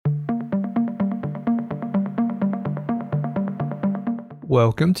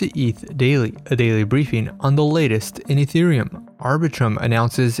Welcome to ETH Daily, a daily briefing on the latest in Ethereum. Arbitrum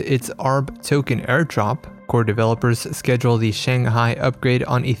announces its ARB token airdrop. Core developers schedule the Shanghai upgrade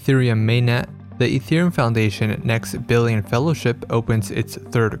on Ethereum mainnet. The Ethereum Foundation Next Billion Fellowship opens its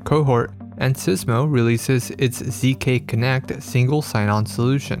third cohort, and Sysmo releases its ZK Connect single sign-on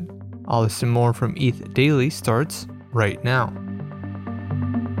solution. All this and more from ETH Daily starts right now.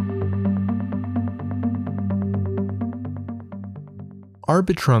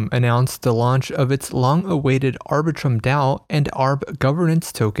 Arbitrum announced the launch of its long-awaited Arbitrum DAO and ARB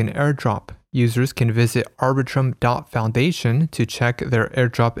governance token airdrop. Users can visit arbitrum.foundation to check their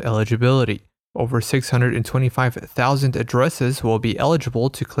airdrop eligibility. Over 625,000 addresses will be eligible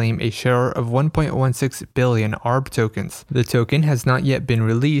to claim a share of 1.16 billion ARB tokens. The token has not yet been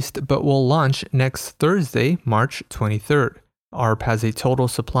released but will launch next Thursday, March 23rd. ARB has a total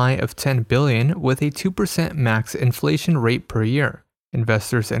supply of 10 billion with a 2% max inflation rate per year.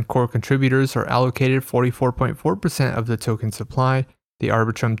 Investors and core contributors are allocated 44.4% of the token supply. The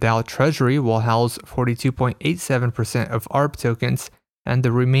Arbitrum DAO treasury will house 42.87% of ARB tokens, and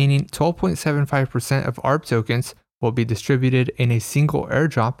the remaining 12.75% of ARB tokens will be distributed in a single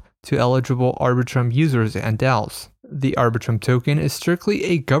airdrop to eligible Arbitrum users and DAOs. The Arbitrum token is strictly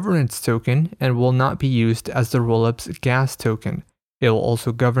a governance token and will not be used as the rollup's gas token. It will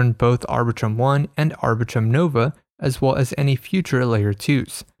also govern both Arbitrum 1 and Arbitrum Nova, as well as any future Layer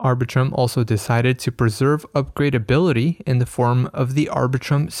 2s. Arbitrum also decided to preserve upgradability in the form of the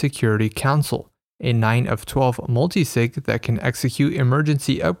Arbitrum Security Council, a 9 of 12 multisig that can execute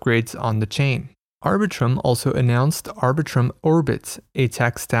emergency upgrades on the chain. Arbitrum also announced Arbitrum Orbit, a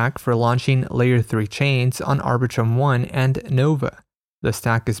tech stack for launching Layer 3 chains on Arbitrum 1 and Nova. The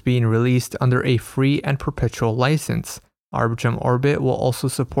stack is being released under a free and perpetual license. Arbitrum Orbit will also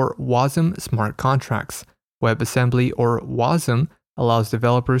support WASM smart contracts. WebAssembly, or WASM, allows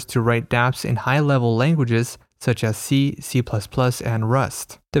developers to write dApps in high-level languages such as C, C++, and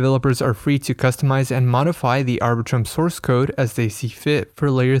Rust. Developers are free to customize and modify the Arbitrum source code as they see fit for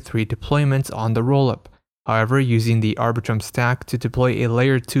Layer 3 deployments on the rollup. However, using the Arbitrum stack to deploy a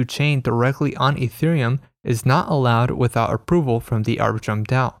Layer 2 chain directly on Ethereum is not allowed without approval from the Arbitrum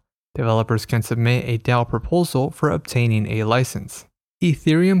DAO. Developers can submit a DAO proposal for obtaining a license.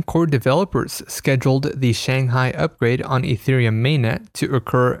 Ethereum core developers scheduled the Shanghai upgrade on Ethereum mainnet to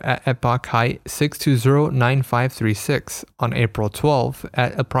occur at epoch height 6209536 on April 12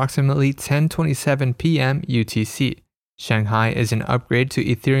 at approximately 10:27 p.m. UTC. Shanghai is an upgrade to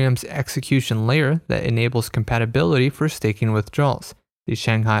Ethereum's execution layer that enables compatibility for staking withdrawals. The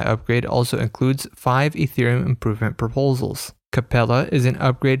Shanghai upgrade also includes 5 Ethereum improvement proposals. Capella is an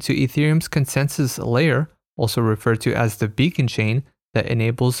upgrade to Ethereum's consensus layer, also referred to as the beacon chain, that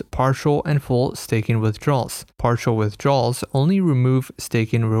enables partial and full staking withdrawals. Partial withdrawals only remove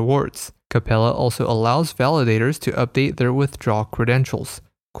staking rewards. Capella also allows validators to update their withdrawal credentials.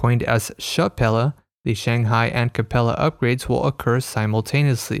 Coined as Shapella, the Shanghai and Capella upgrades will occur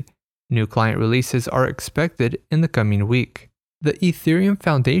simultaneously. New client releases are expected in the coming week. The Ethereum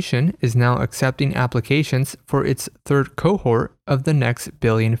Foundation is now accepting applications for its third cohort of the Next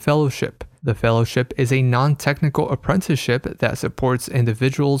Billion Fellowship. The fellowship is a non-technical apprenticeship that supports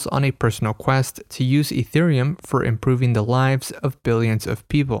individuals on a personal quest to use Ethereum for improving the lives of billions of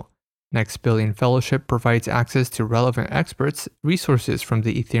people. Next Billion Fellowship provides access to relevant experts, resources from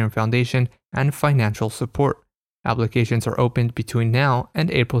the Ethereum Foundation, and financial support. Applications are opened between now and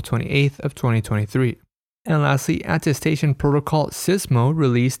April 28th of 2023. And lastly, attestation protocol Sysmo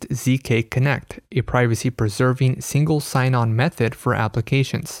released ZK Connect, a privacy-preserving single sign-on method for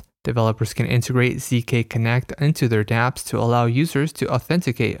applications. Developers can integrate ZK Connect into their dApps to allow users to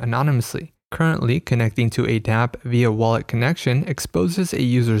authenticate anonymously. Currently, connecting to a dApp via wallet connection exposes a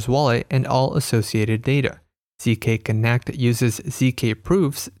user's wallet and all associated data. ZK Connect uses ZK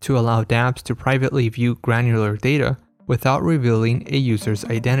proofs to allow dApps to privately view granular data without revealing a user's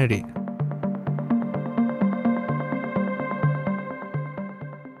identity.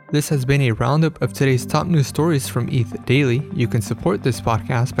 This has been a roundup of today's top news stories from ETH Daily. You can support this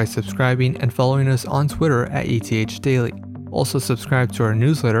podcast by subscribing and following us on Twitter at ETHDaily. Also subscribe to our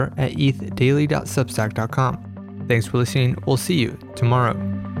newsletter at ethdaily.substack.com. Thanks for listening. We'll see you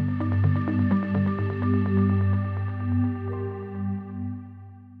tomorrow.